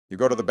You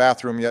go to the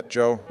bathroom yet,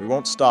 Joe? We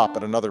won't stop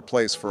at another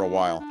place for a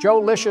while. Joe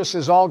Licious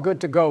is all good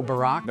to go,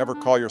 Barack. Never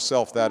call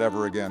yourself that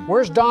ever again.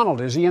 Where's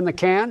Donald? Is he in the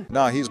can?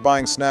 Nah, he's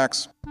buying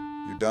snacks.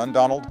 You done,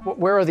 Donald?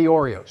 Where are the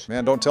Oreos?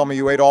 Man, don't tell me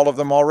you ate all of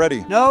them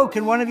already. No,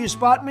 can one of you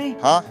spot me?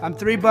 Huh? I'm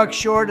 $3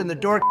 short and the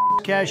dork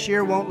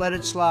cashier won't let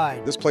it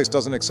slide. This place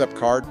doesn't accept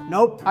card.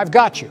 Nope. I've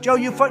got you.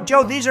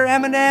 Joe, these are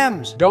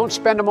M&Ms. Don't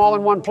spend them all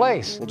in one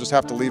place. We'll just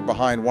have to leave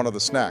behind one of the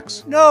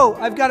snacks. No,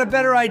 I've got a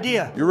better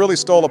idea. You really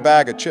stole a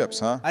bag of chips,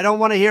 huh? I don't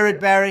want to hear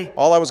it, Barry.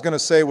 All I was gonna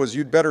say was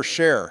you'd better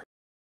share.